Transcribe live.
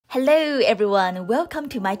Hello everyone, welcome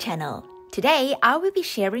to my channel. Today, I will be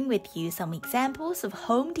sharing with you some examples of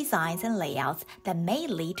home designs and layouts that may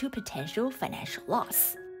lead to potential financial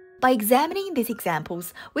loss. By examining these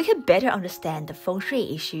examples, we can better understand the Feng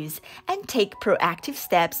Shui issues and take proactive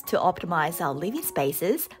steps to optimize our living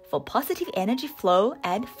spaces for positive energy flow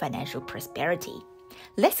and financial prosperity.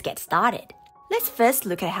 Let's get started. Let's first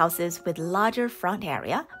look at houses with larger front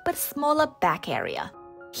area but smaller back area.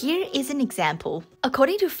 Here is an example.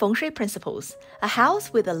 According to Feng Shui principles, a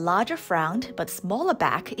house with a larger front but smaller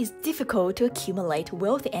back is difficult to accumulate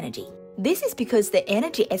wealth energy. This is because the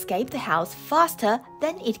energy escapes the house faster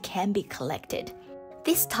than it can be collected.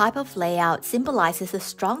 This type of layout symbolizes a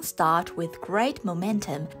strong start with great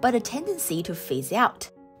momentum but a tendency to phase out.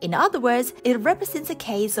 In other words, it represents a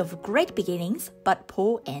case of great beginnings but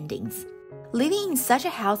poor endings. Living in such a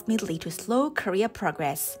house may lead to slow career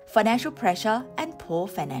progress, financial pressure, and poor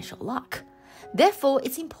financial luck. Therefore,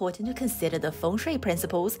 it's important to consider the Feng Shui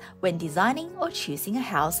principles when designing or choosing a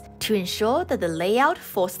house to ensure that the layout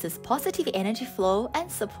fosters positive energy flow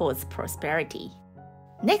and supports prosperity.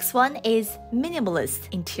 Next one is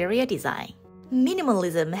minimalist interior design.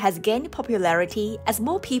 Minimalism has gained popularity as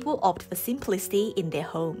more people opt for simplicity in their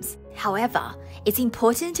homes. However, it's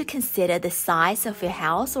important to consider the size of your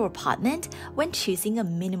house or apartment when choosing a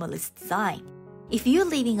minimalist design. If you're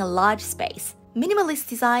living a large space, minimalist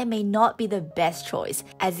design may not be the best choice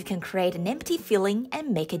as it can create an empty feeling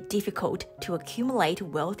and make it difficult to accumulate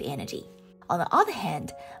wealth energy. On the other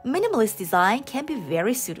hand, minimalist design can be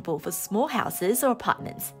very suitable for small houses or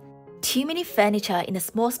apartments. Too many furniture in a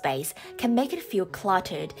small space can make it feel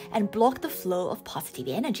cluttered and block the flow of positive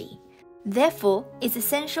energy. Therefore, it's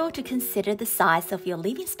essential to consider the size of your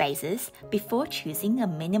living spaces before choosing a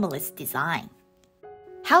minimalist design.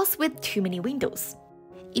 House with too many windows.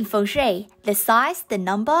 In Feng Shui, the size, the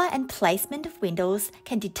number, and placement of windows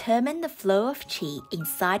can determine the flow of qi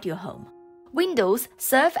inside your home. Windows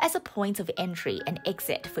serve as a point of entry and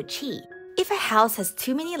exit for qi. If a house has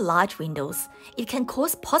too many large windows, it can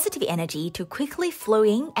cause positive energy to quickly flow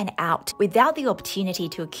in and out without the opportunity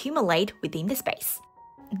to accumulate within the space.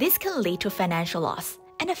 This can lead to financial loss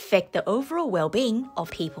and affect the overall well-being of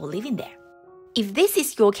people living there. If this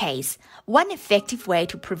is your case, one effective way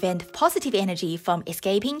to prevent positive energy from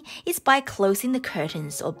escaping is by closing the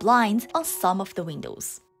curtains or blinds on some of the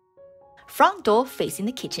windows. Front door facing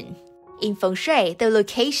the kitchen. In Feng Shui, the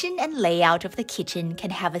location and layout of the kitchen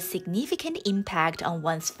can have a significant impact on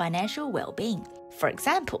one's financial well-being. For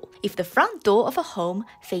example, if the front door of a home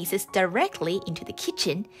faces directly into the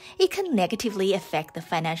kitchen, it can negatively affect the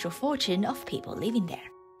financial fortune of people living there,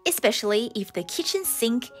 especially if the kitchen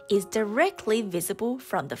sink is directly visible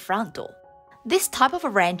from the front door. This type of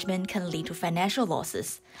arrangement can lead to financial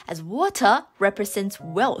losses, as water represents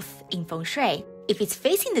wealth in Feng Shui. If it's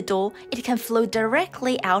facing the door, it can flow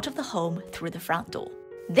directly out of the home through the front door.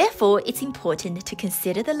 Therefore, it's important to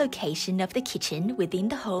consider the location of the kitchen within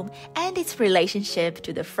the home and its relationship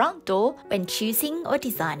to the front door when choosing or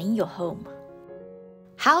designing your home.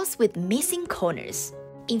 House with missing corners.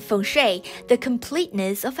 In Feng Shui, the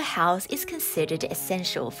completeness of a house is considered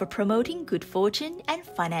essential for promoting good fortune and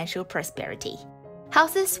financial prosperity.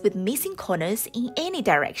 Houses with missing corners in any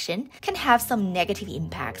direction can have some negative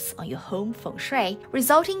impacts on your home Feng Shui,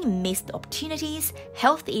 resulting in missed opportunities,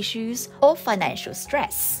 health issues, or financial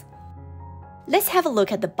stress. Let's have a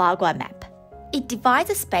look at the Bagua map. It divides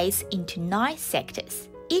a space into 9 sectors,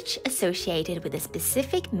 each associated with a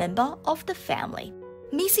specific member of the family.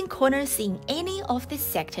 Missing corners in any of these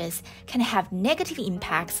sectors can have negative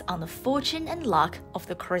impacts on the fortune and luck of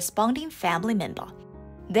the corresponding family member.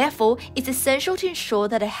 Therefore, it's essential to ensure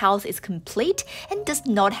that a house is complete and does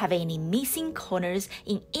not have any missing corners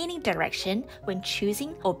in any direction when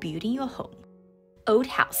choosing or building your home. Old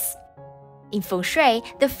house. In Feng Shui,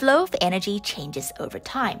 the flow of energy changes over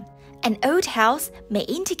time. An old house may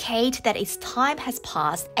indicate that its time has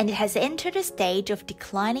passed and it has entered a stage of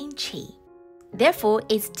declining qi. Therefore,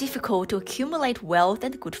 it's difficult to accumulate wealth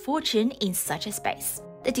and good fortune in such a space.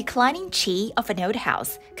 The declining qi of an old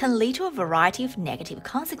house can lead to a variety of negative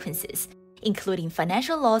consequences, including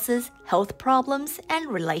financial losses, health problems, and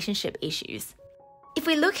relationship issues. If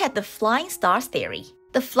we look at the flying stars theory,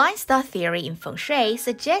 the flying star theory in Feng Shui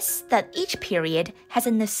suggests that each period has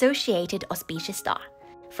an associated auspicious star.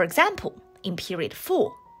 For example, in period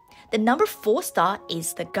 4, the number 4 star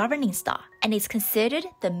is the governing star and is considered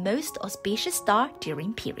the most auspicious star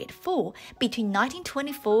during period 4 between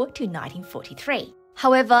 1924 to 1943.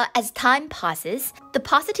 However, as time passes, the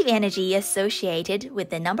positive energy associated with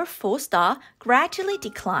the number 4 star gradually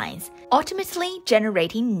declines, ultimately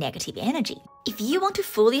generating negative energy. If you want to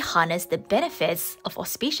fully harness the benefits of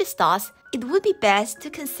auspicious stars, it would be best to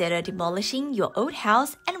consider demolishing your old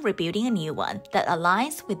house and rebuilding a new one that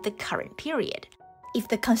aligns with the current period. If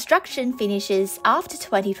the construction finishes after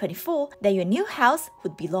 2024, then your new house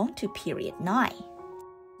would belong to period 9.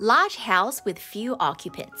 Large house with few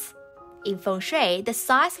occupants. In Feng Shui, the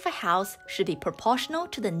size of a house should be proportional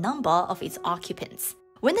to the number of its occupants.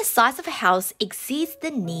 When the size of a house exceeds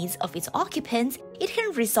the needs of its occupants, it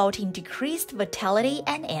can result in decreased vitality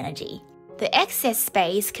and energy. The excess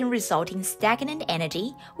space can result in stagnant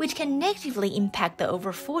energy, which can negatively impact the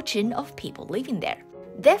overall fortune of people living there.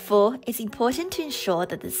 Therefore, it's important to ensure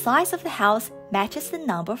that the size of the house matches the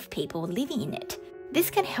number of people living in it. This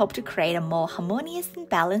can help to create a more harmonious and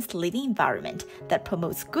balanced living environment that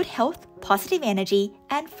promotes good health, positive energy,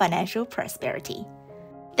 and financial prosperity.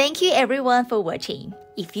 Thank you everyone for watching.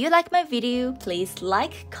 If you like my video, please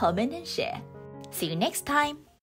like, comment, and share. See you next time.